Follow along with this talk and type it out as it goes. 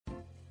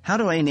How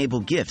do I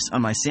enable GIFs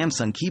on my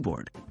Samsung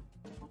keyboard?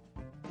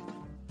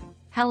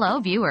 Hello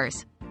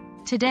viewers!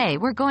 Today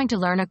we're going to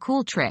learn a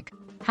cool trick,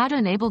 how to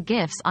enable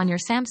GIFs on your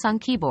Samsung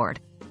keyboard.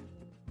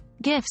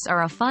 GIFs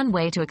are a fun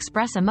way to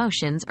express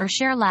emotions or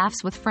share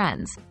laughs with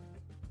friends.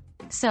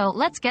 So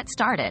let's get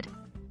started.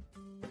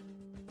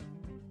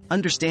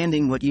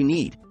 Understanding what you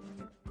need.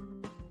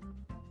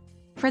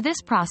 For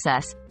this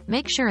process,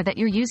 make sure that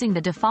you're using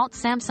the default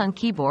Samsung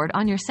keyboard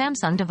on your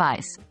Samsung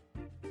device.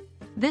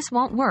 This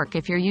won't work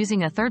if you're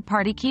using a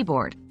third-party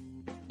keyboard.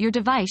 Your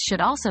device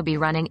should also be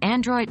running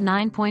Android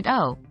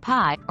 9.0,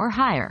 Pie, or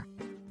higher.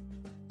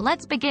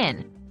 Let's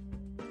begin.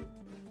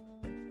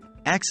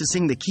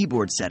 Accessing the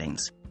keyboard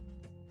settings.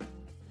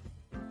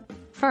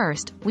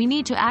 First, we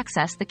need to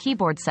access the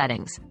keyboard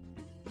settings.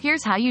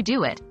 Here's how you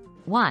do it.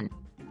 1.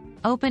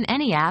 Open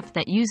any app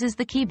that uses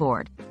the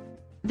keyboard.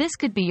 This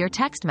could be your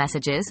text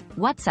messages,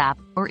 WhatsApp,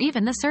 or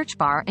even the search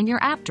bar in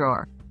your app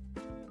drawer.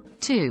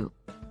 2.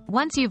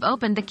 Once you've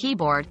opened the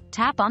keyboard,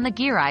 tap on the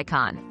gear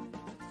icon.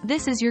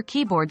 This is your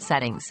keyboard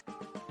settings.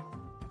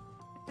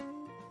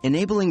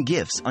 Enabling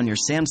GIFs on your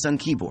Samsung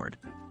keyboard.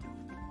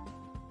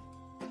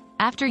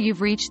 After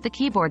you've reached the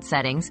keyboard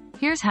settings,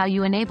 here's how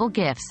you enable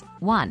GIFs.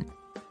 1.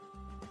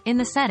 In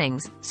the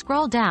settings,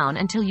 scroll down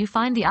until you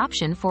find the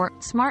option for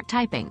Smart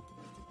Typing.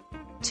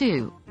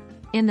 2.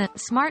 In the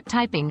Smart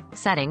Typing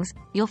settings,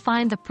 you'll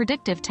find the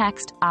Predictive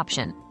Text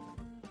option.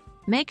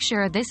 Make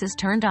sure this is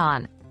turned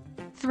on.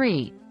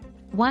 3.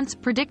 Once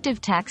Predictive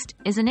Text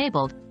is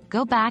enabled,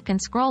 go back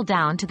and scroll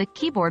down to the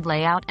Keyboard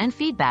Layout and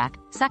Feedback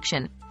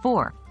section.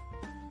 4.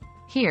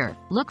 Here,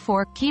 look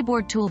for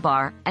Keyboard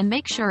Toolbar and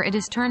make sure it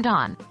is turned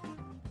on.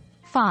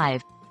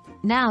 5.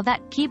 Now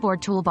that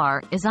Keyboard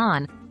Toolbar is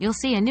on, you'll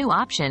see a new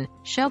option,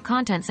 Show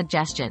Content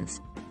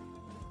Suggestions.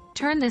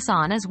 Turn this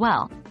on as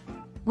well.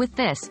 With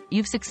this,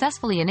 you've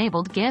successfully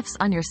enabled GIFs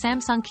on your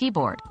Samsung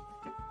keyboard.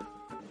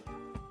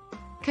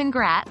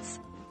 Congrats!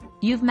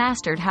 You've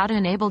mastered how to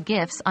enable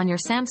GIFs on your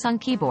Samsung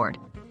keyboard.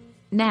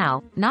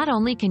 Now, not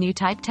only can you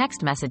type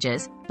text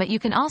messages, but you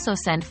can also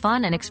send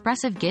fun and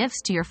expressive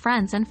GIFs to your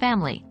friends and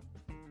family.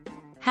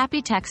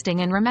 Happy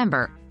texting, and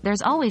remember,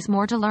 there's always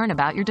more to learn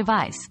about your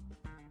device.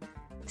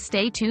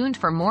 Stay tuned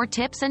for more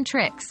tips and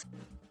tricks.